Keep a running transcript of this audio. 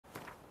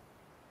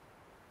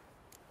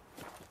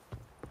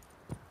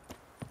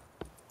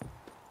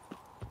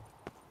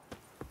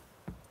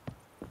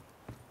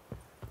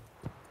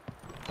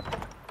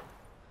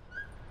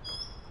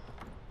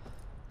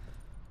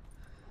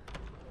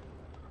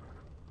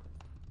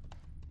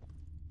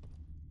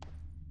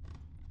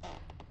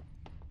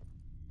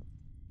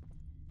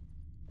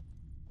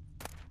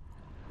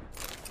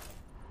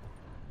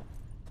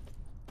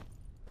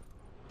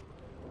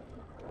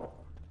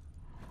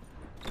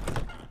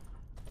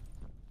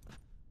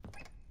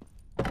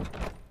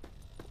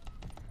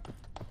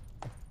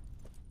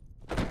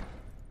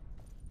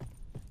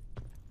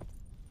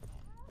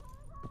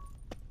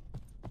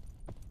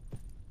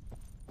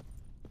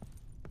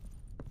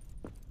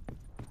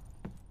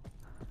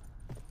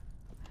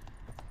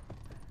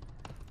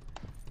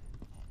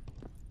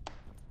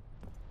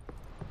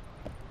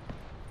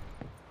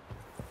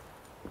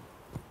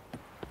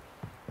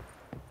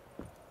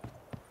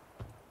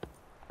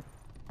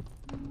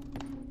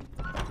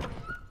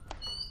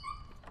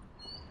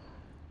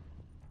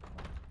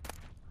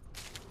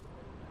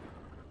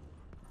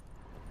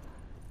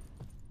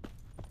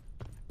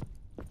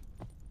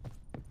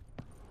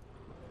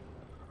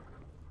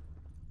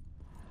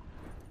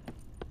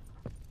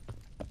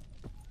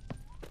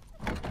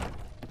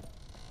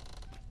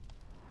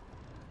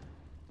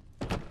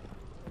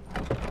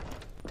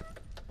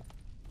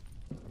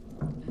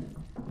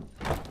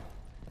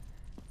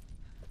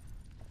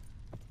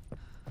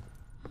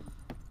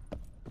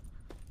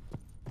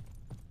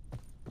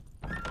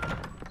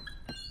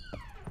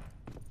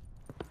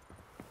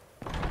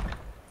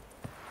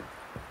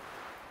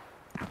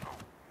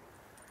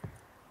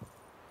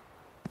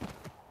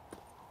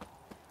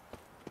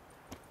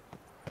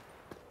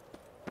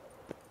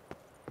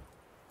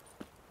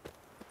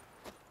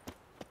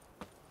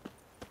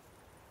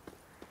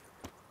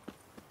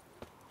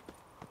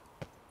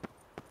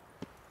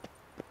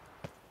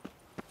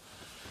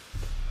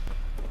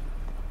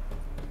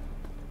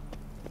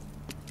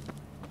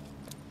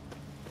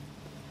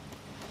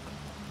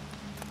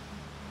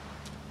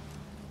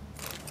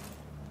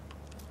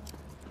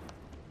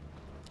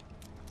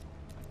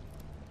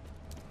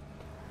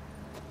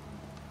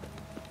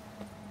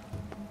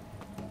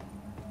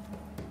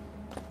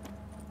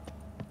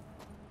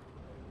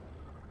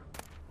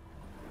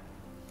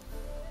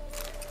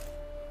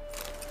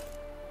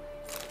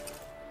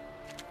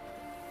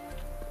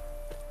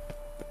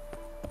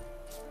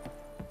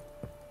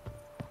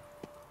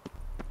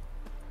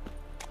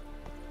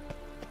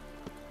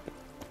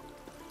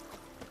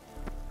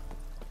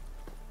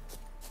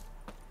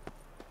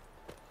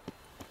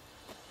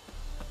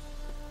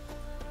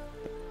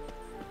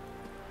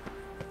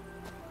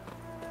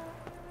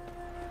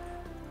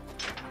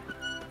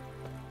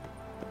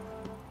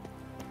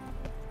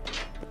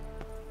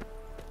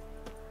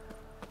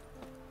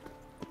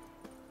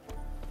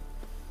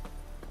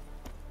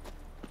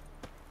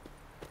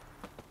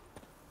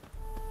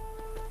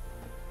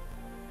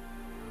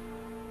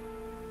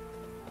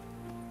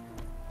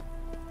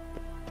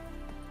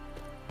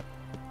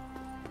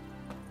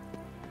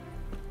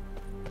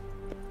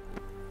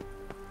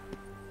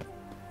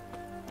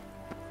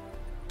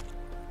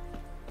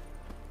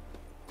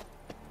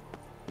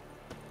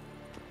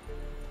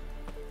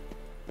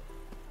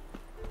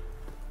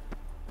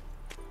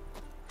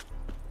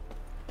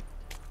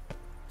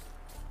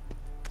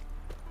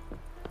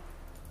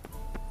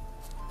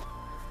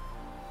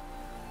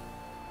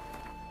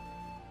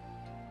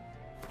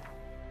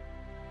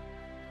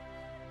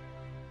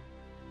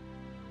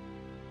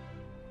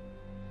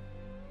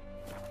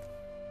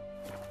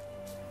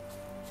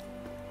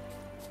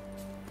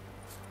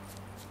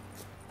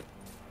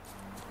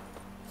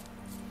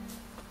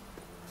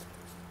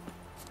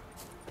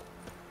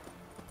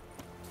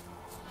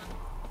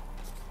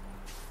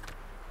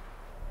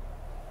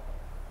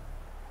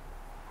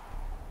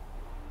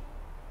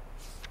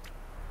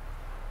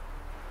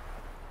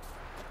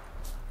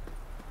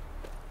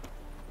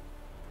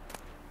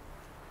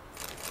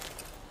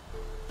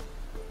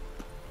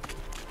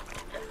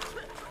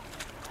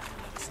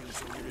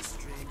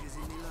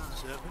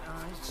Serpent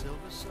eyes,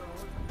 silver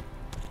sword.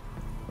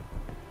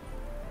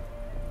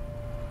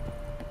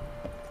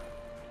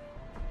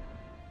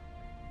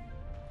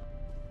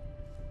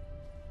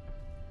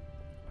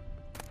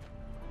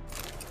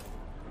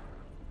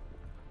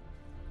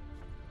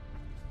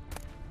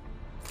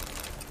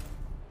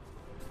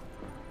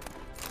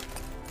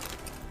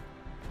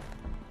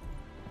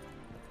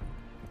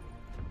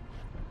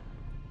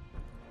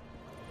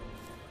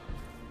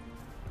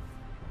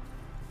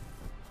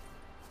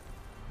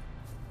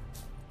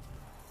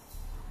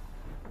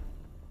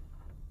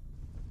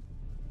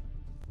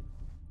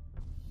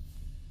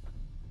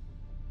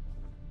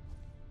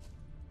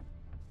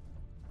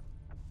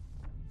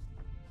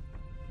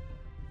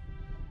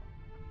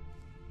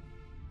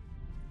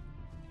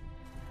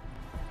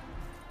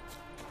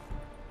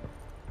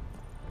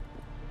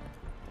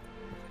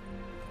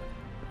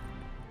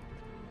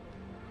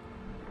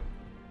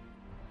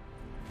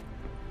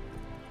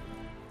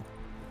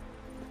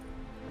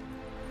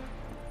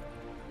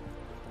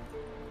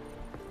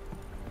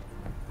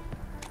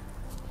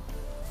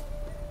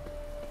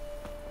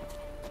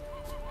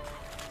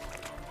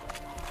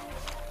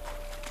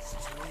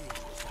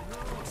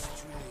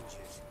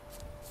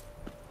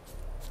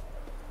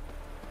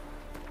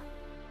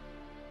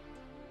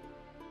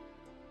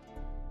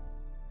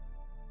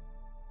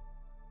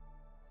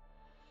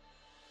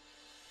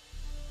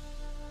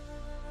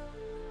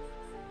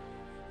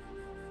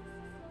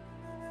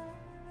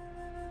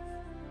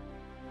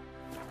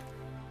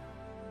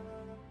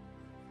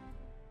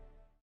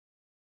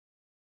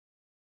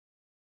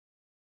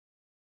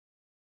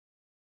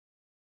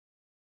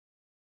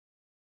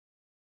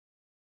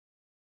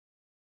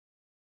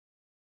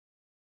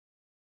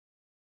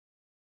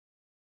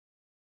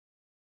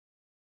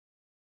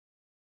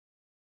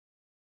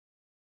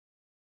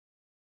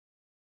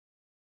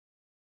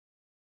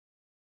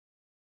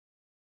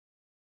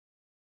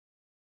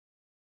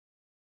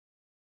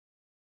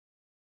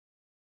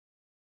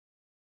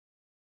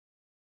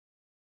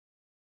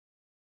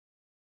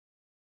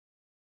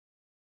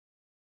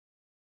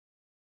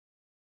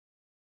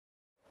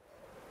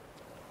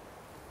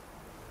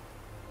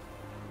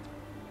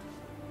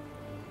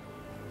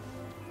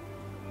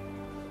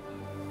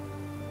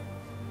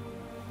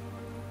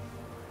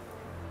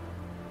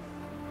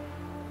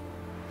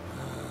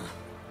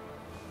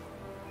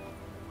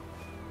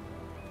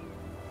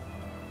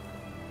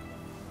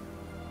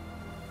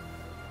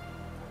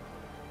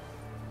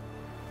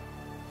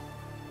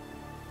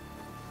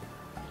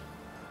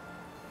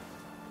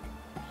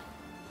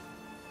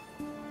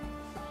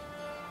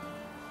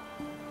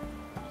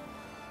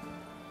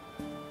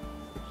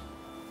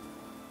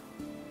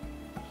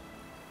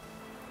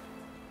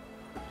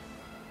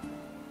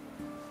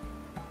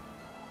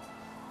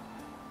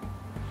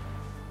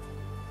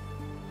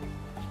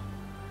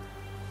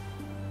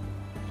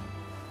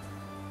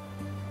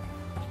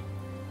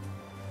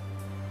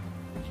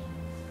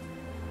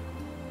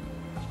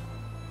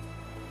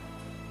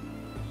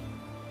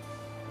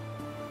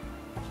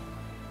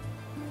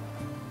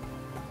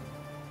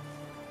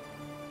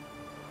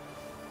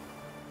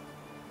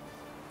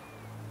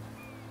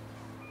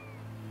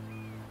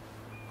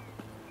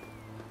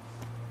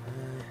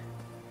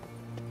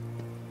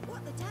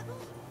 the devil?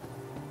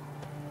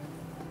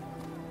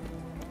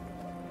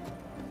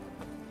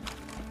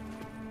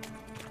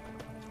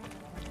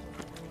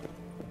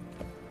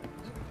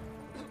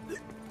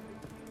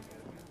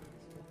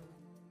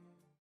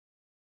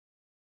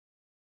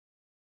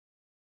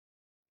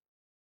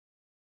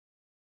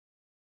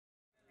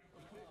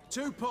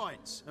 2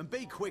 points, and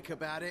be quick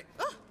about it.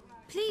 Oh,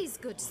 please,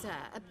 good sir,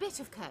 a bit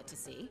of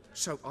courtesy.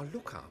 So I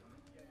look up,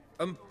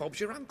 and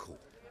Bob's your uncle.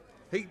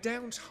 He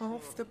downs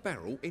half the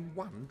barrel in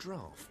one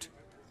draught.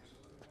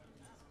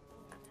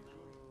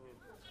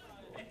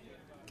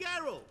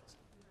 Geralt!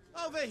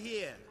 Over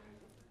here!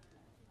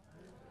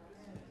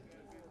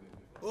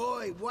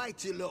 Oi,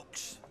 wait your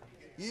looks.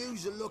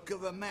 Use the look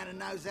of a man who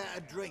knows how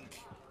to drink.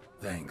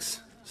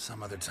 Thanks.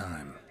 Some other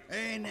time.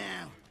 Here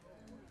now.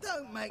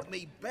 Don't make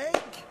me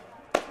beg.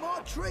 My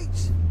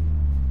treats.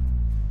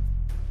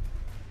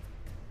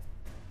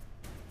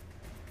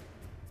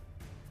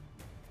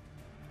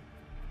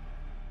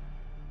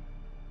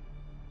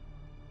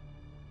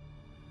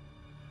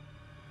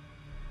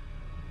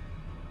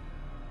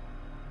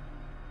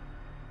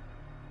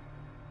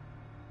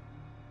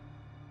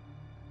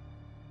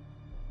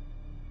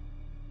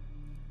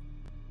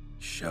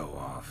 Show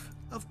off.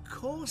 Of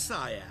course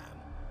I am.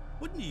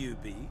 Wouldn't you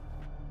be?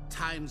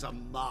 Time's a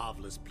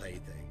marvelous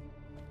plaything.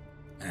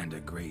 And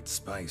a great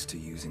spice to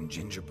use in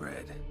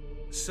gingerbread.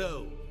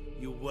 So,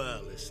 you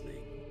were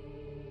listening.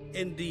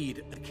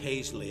 Indeed,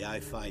 occasionally I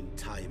find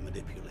time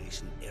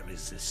manipulation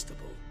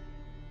irresistible.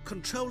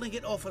 Controlling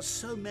it offers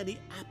so many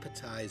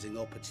appetizing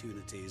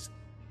opportunities.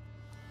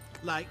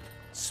 Like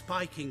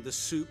spiking the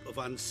soup of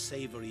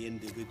unsavory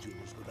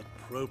individuals with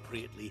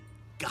appropriately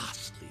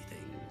ghastly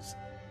things.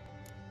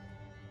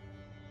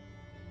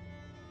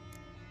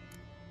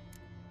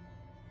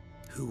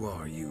 Who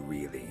are you,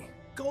 really?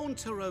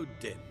 Gaunter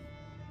O'Dim,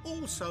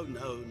 also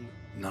known...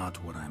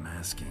 Not what I'm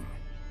asking.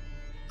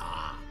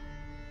 Ah,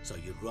 so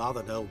you'd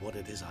rather know what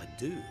it is I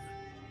do.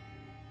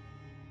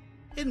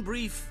 In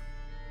brief,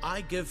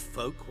 I give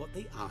folk what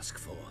they ask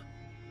for.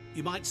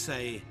 You might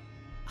say,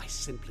 I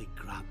simply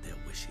grant their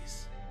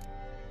wishes.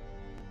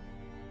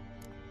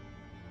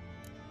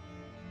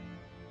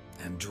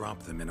 And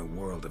drop them in a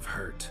world of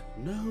hurt.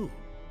 No,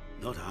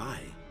 not I.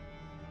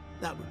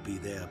 That would be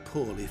their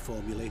poorly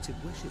formulated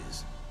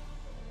wishes.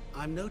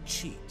 I'm no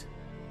cheat.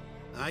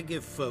 I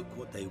give folk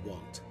what they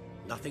want,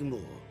 nothing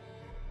more.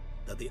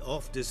 That they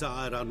oft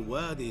desire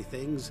unworthy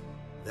things,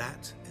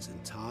 that is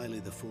entirely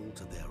the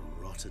fault of their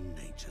rotten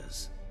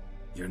natures.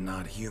 You're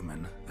not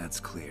human, that's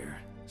clear.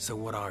 So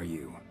what are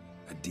you?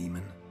 A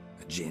demon?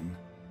 A djinn?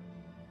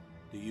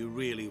 Do you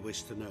really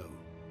wish to know?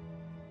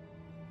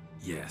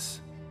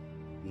 Yes.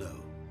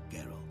 No,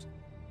 Geralt.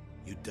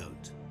 You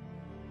don't.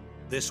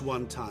 This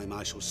one time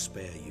I shall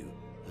spare you,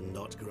 and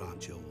not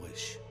grant your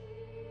wish.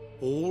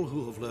 All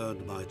who have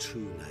learned my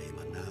true name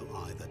are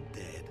now either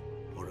dead,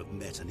 or have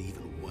met an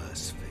even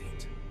worse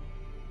fate.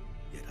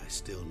 Yet I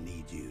still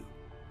need you.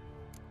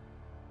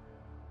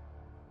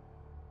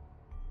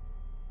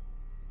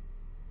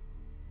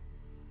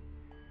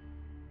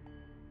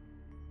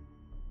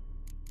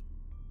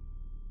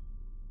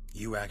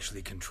 You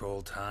actually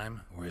control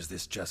time, or is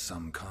this just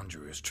some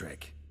conjurer's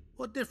trick?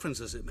 What difference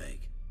does it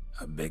make?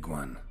 A big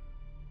one.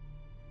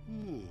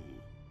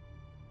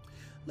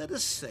 Let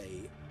us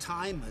say,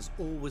 time has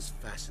always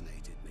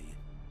fascinated me.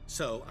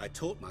 So I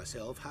taught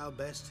myself how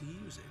best to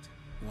use it.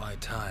 Why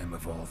time,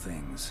 of all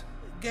things?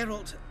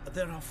 Geralt,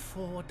 there are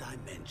 4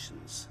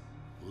 dimensions.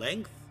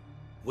 Length,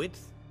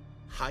 width,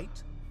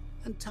 height,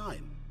 and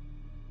time.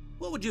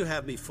 What would you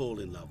have me fall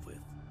in love with?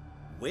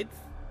 Width?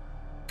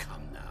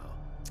 Come now.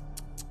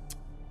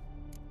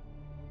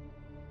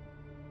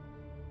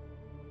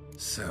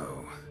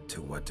 So,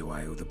 to what do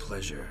I owe the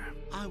pleasure?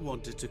 I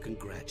wanted to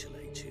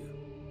congratulate you.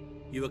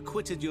 You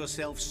acquitted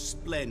yourself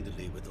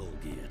splendidly with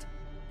Olgierd.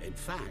 In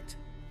fact,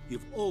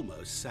 you've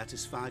almost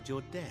satisfied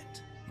your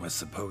debt. Was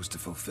supposed to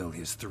fulfill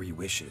his 3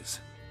 wishes.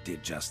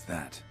 Did just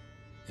that.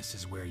 This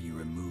is where you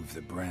remove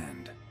the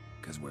brand,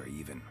 'cause we're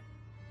even.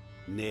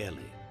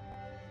 Nearly.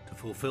 To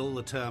fulfill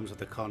the terms of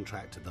the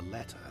contract to the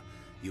letter,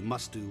 you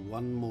must do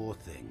one more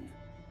thing.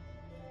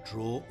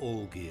 Draw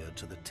Olgierd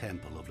to the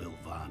Temple of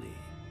Lilvani.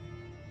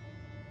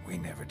 We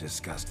never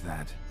discussed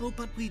that. Oh,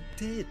 but we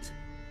did.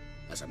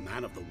 As a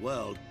man of the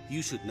world,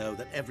 you should know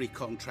that every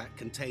contract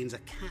contains a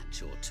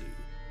catch or two.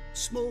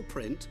 Small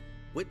print,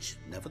 which,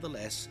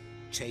 nevertheless,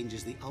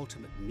 changes the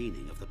ultimate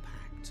meaning of the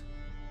pact.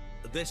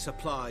 This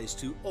applies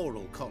to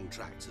oral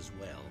contracts as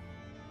well.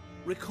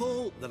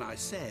 Recall that I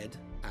said,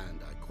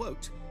 and I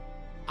quote,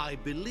 "I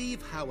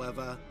believe,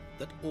 however,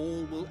 that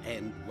all will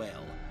end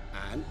well,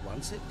 and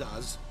once it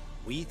does,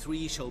 we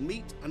 3 shall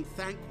meet and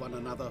thank one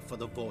another for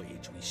the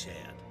voyage we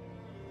shared."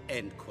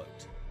 End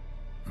quote.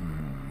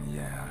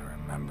 Yeah, I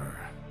remember.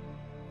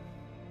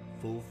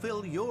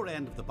 Fulfill your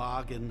end of the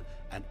bargain,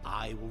 and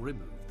I will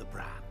remove the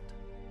brand.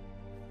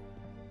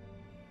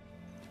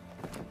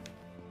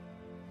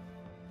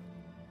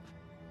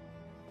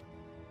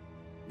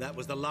 That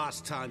was the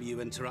last time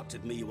you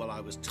interrupted me while I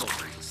was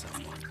talking to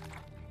someone.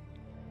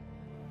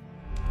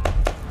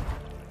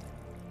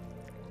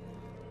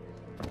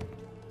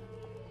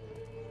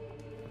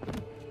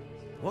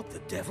 What the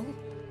devil?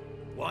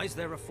 Why is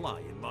there a fly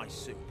in my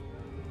soup?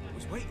 I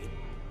was waiting.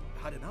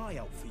 I had an eye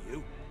out for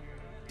you.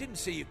 Didn't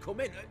see you come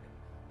in.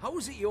 How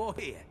is it you're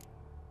here?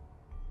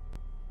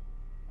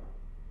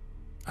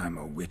 I'm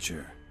a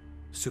witcher.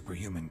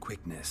 Superhuman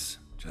quickness.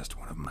 Just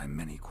one of my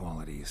many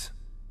qualities.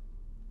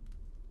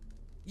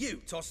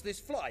 You tossed this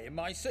fly in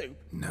my soup?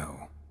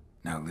 No.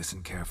 Now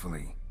listen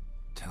carefully.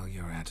 Tell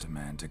your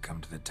Ataman to come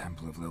to the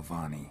Temple of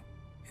Lilvani.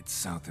 It's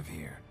south of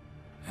here.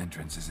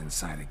 Entrance is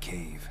inside a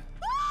cave.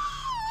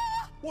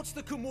 What's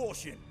the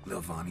commotion?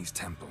 Lilvani's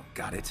temple.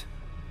 Got it?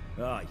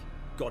 Aye,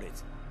 got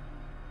it.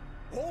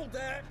 Hold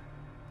there!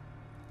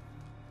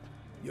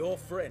 Your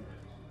friend,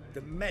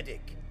 the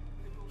medic,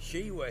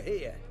 she were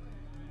here.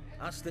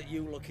 Ask that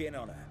you look in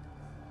on her.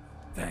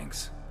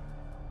 Thanks.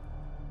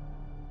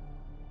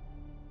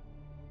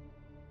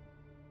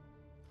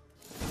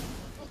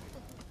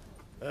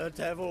 The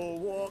devil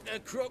walked a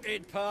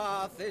crooked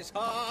path, his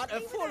heart a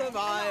full of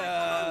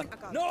ire.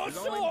 No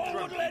soul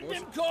would lend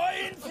him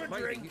coin for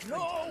drink,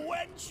 no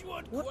wench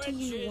would What do quench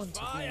you his want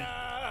of me?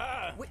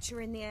 fire. Witcher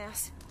in the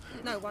house.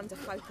 No wonder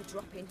folk are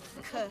dropping.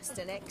 Cursed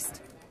and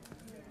next.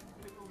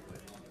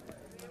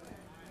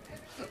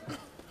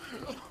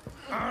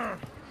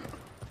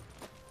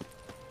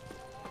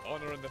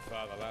 Honor in the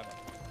fatherland.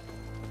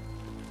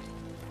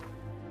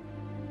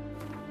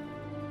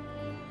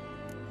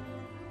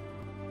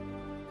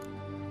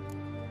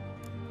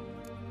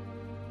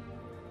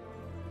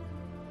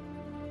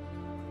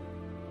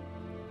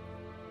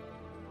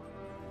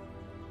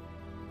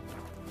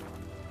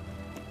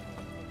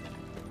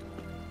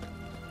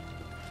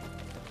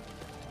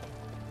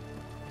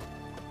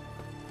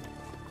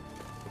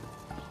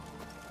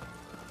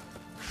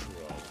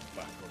 Crawl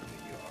back under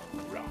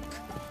your rock.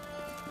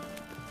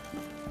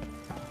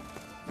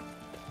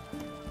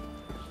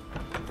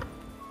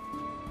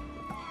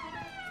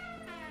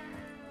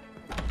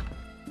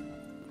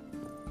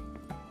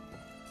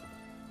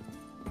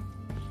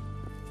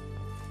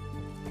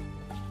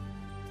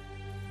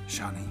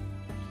 Shani?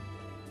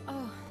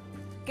 Oh,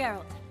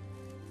 Geralt.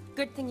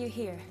 Good thing you're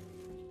here.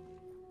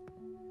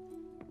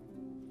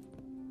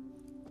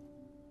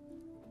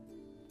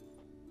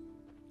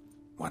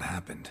 What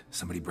happened?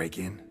 Somebody break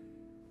in?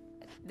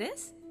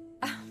 This?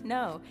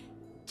 No.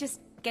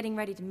 Just getting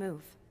ready to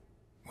move.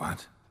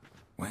 What?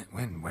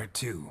 When? Where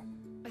to?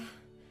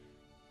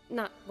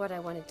 Not what I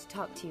wanted to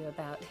talk to you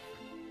about.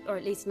 Or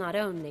at least not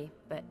only,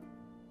 but...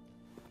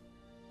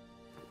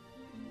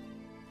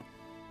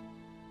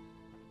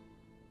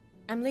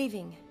 I'm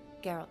leaving,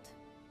 Geralt.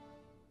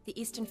 The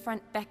Eastern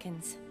Front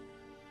beckons.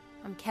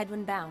 I'm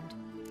Kedwen bound.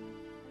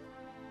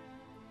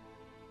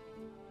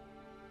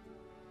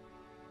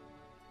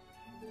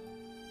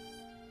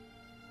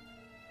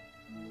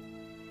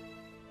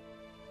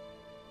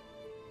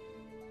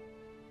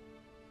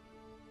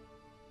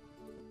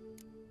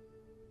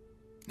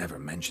 Never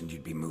mentioned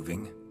you'd be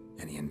moving.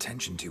 Any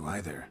intention to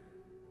either.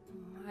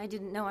 I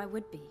didn't know I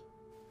would be.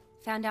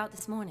 Found out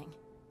this morning.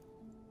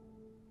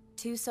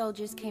 2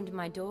 soldiers came to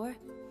my door,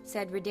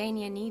 said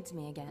Redania needs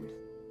me again.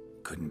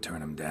 Couldn't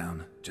turn him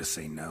down? Just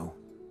say no?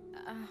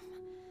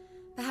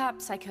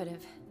 Perhaps I could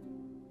have.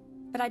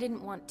 But I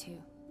didn't want to.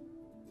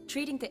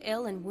 Treating the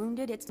ill and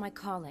wounded, it's my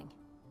calling.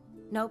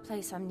 No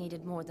place I'm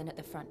needed more than at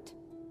the front.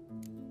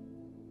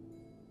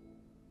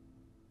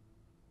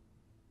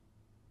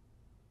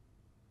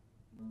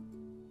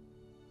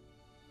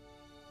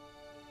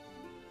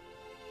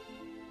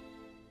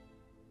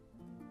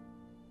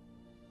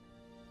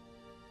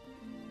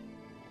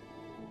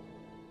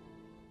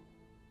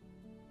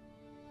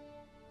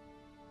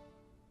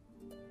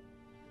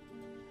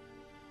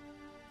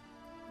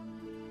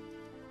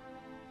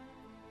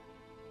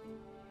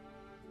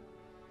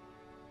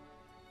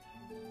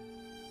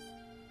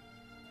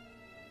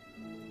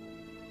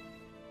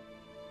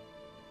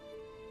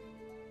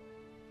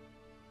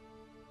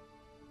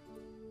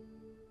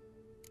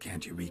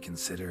 Can't you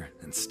reconsider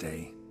and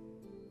stay?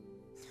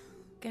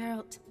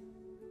 Geralt,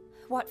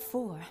 what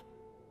for?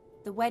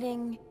 The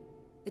wedding,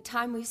 the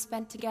time we've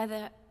spent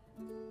together,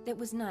 it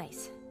was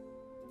nice.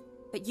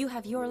 But you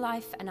have your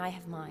life and I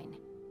have mine.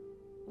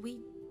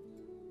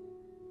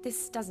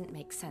 This doesn't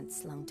make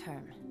sense long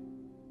term.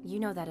 You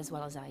know that as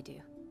well as I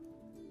do.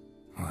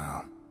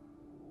 Well,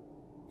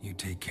 you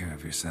take care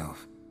of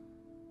yourself.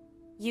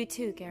 You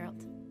too,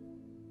 Geralt.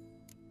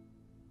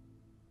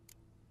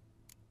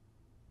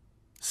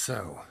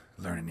 So,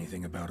 learn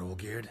anything about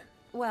Olgierd?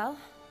 Well,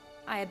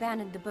 I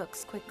abandoned the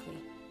books quickly.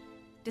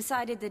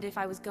 Decided that if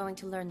I was going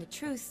to learn the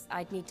truth,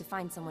 I'd need to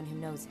find someone who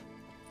knows it.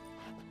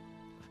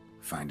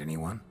 Find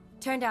anyone?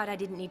 Turned out I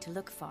didn't need to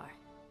look far.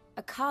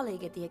 A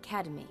colleague at the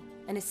Academy,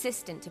 an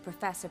assistant to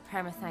Professor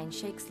Permathine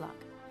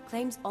Shakeslock,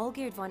 claims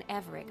Olgierd von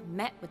Everec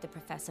met with the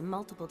professor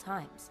multiple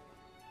times.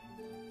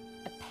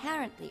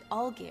 Apparently,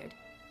 Olgierd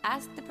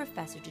asked the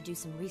professor to do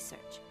some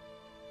research.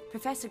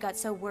 Professor got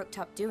so worked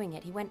up doing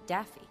it, he went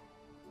daffy.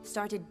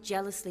 Started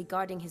jealously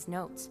guarding his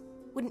notes.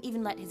 Wouldn't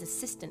even let his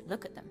assistant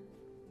look at them.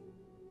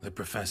 The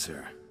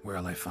professor.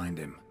 Where'll I find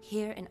him?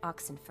 Here in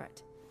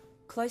Oxenfurt.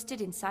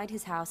 Cloistered inside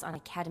his house on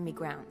Academy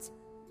grounds.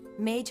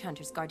 Mage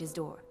hunters guard his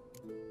door.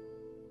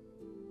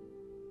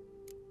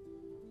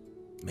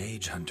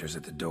 Mage hunters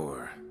at the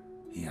door.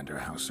 He under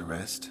house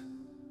arrest?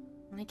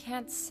 I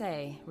can't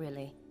say,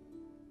 really.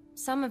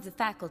 Some of the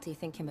faculty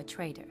think him a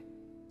traitor.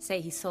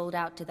 Say he sold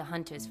out to the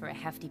hunters for a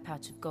hefty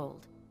pouch of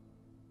gold.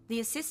 The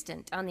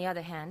assistant, on the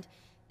other hand,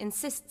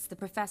 insists the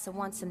professor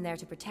wants him there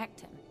to protect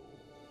him.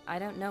 I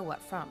don't know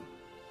what from.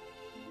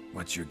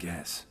 What's your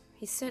guess?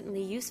 He's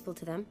certainly useful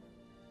to them.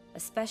 A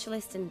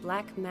specialist in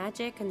black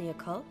magic and the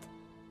occult?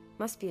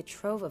 Must be a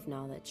trove of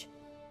knowledge.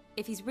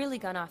 If he's really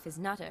gone off his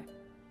nutter,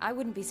 I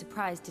wouldn't be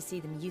surprised to see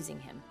them using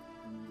him.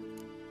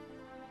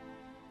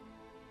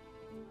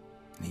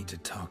 Need to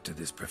talk to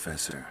this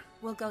professor.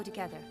 We'll go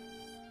together.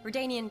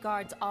 Redanian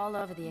guards all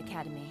over the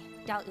Academy.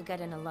 Doubt you'll get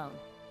in alone.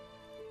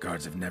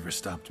 Guards have never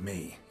stopped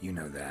me, you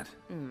know that.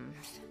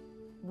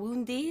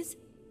 Wound these,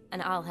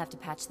 and I'll have to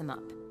patch them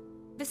up.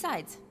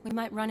 Besides, we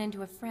might run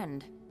into a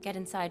friend. Get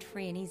inside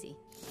free and easy.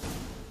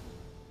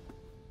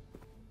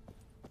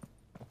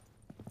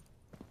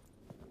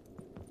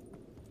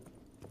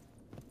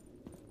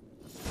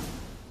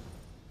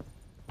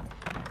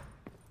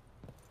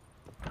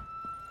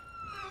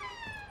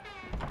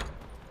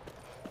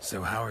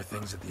 So how are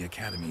things at the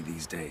Academy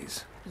these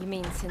days? You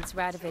mean since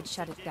Radovid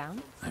shut it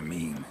down? I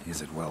mean,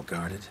 is it well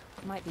guarded?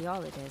 Might be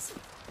all it is.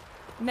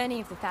 Many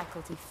of the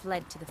faculty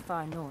fled to the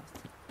far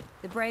north.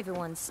 The braver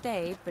ones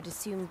stayed, but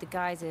assumed the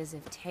guises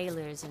of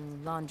tailors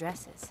and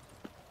laundresses.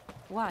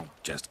 Why?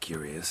 Just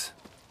curious.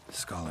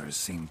 Scholars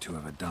seem to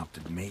have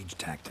adopted mage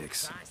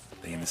tactics.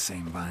 They in the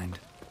same bind?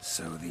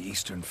 So the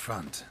Eastern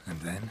Front, and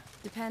then?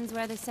 Depends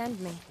where they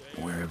send me.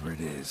 Wherever it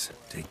is,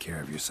 take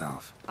care of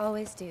yourself.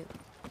 Always do.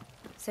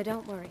 So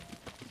don't worry.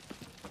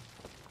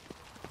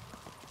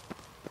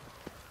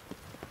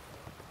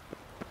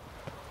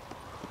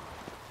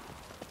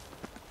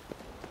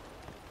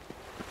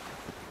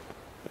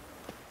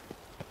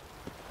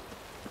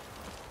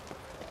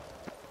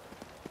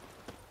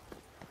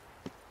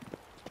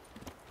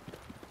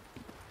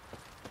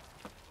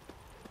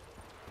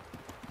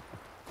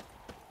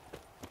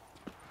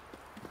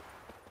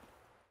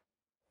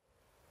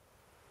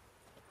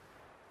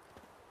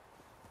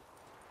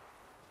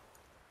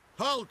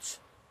 Halt!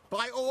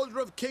 By order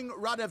of King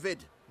Radovid,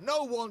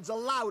 no one's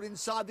allowed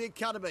inside the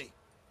academy.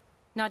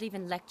 Not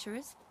even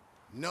lecturers?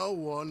 No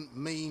one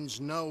means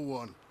no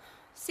one.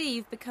 See,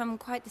 you've become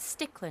quite the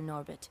stickler,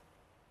 Norbert.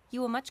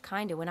 You were much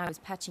kinder when I was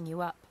patching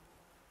you up.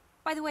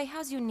 By the way,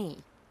 how's your knee?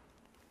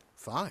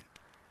 Fine.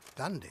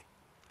 Dandy.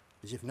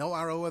 As if no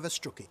arrow ever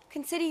struck it.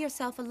 Consider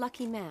yourself a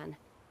lucky man.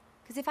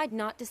 Because if I'd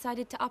not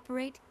decided to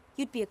operate,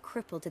 you'd be a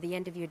cripple to the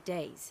end of your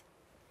days.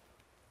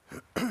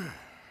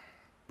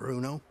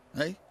 Bruno?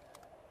 Eh?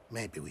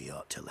 Maybe we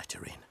ought to let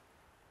her in.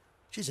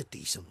 She's a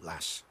decent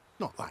lass.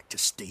 Not like to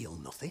steal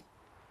nothing.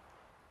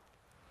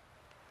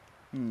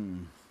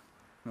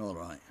 All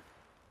right.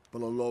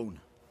 But alone,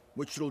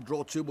 which will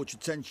draw too much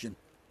attention.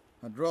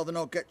 I'd rather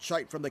not get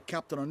shite from the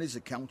captain on his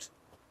account.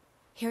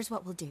 Here's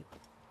what we'll do.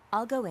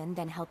 I'll go in,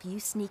 then help you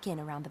sneak in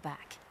around the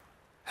back.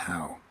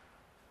 How?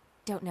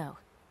 Don't know,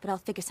 but I'll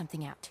figure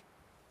something out.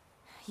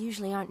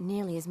 Usually aren't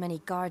nearly as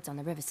many guards on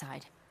the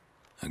riverside.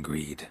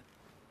 Agreed.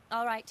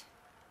 All right,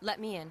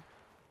 let me in.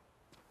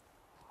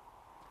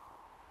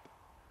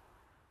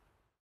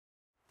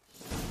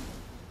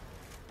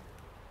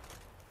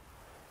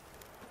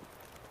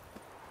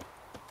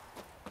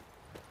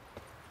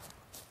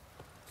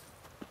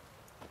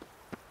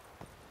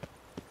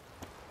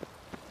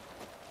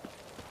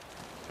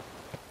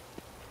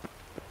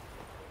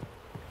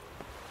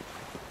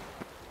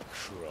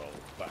 Crawl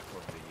back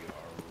under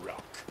your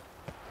rock.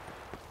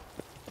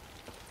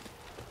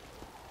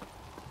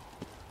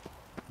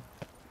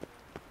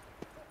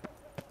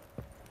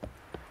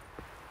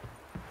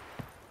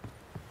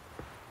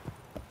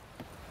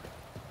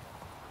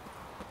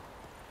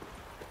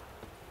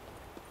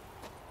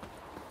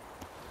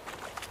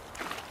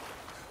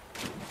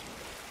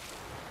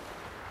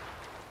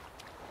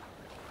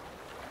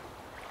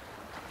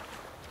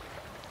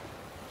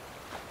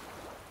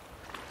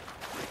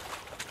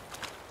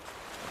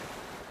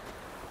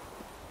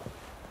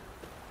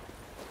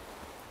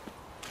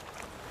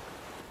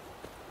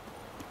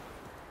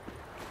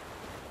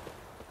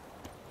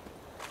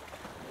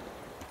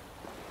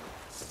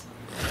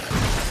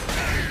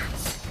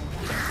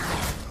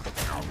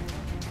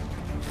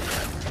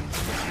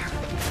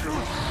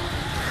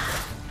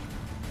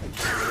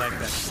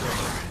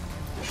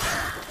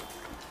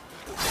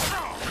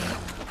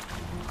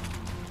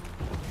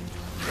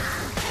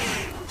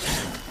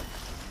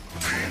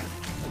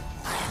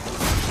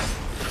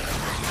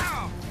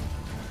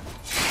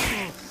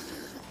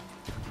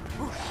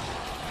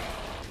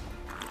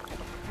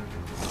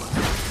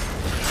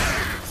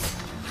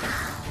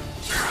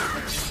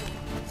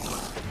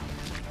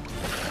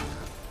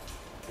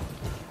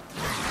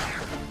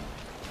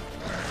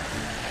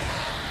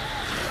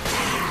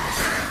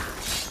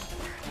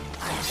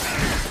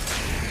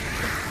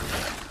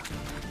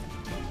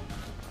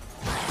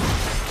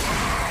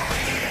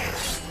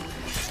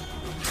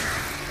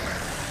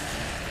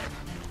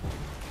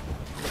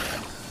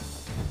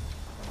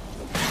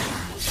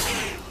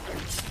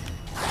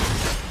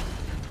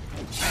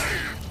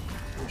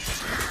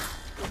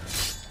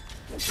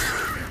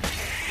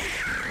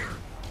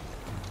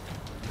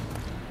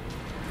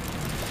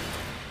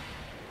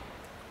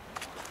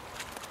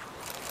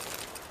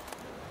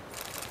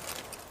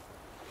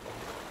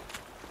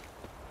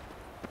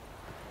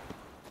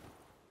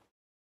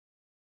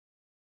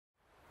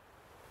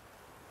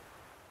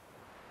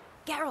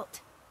 Geralt!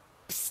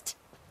 Psst!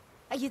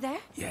 Are you there?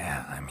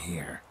 Yeah, I'm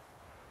here.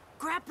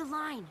 Grab the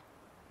line!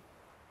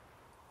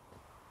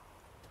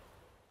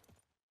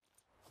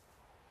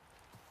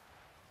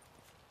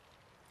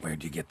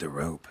 Where'd you get the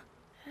rope?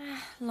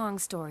 Long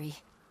story.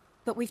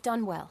 But we've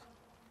done well.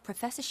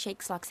 Professor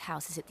Shakeslock's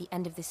house is at the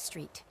end of this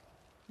street.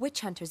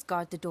 Witch hunters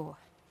guard the door.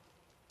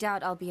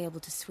 Doubt I'll be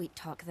able to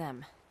sweet-talk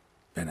them.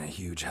 Been a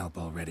huge help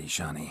already,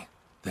 Shani.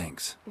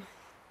 Thanks.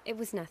 It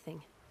was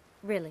nothing.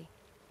 Really.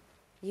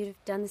 You'd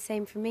have done the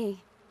same for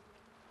me.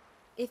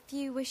 If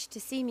you wish to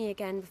see me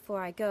again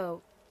before I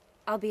go,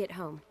 I'll be at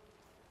home.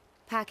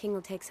 Packing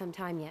will take some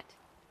time yet.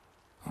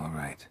 All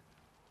right.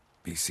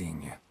 Be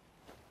seeing you.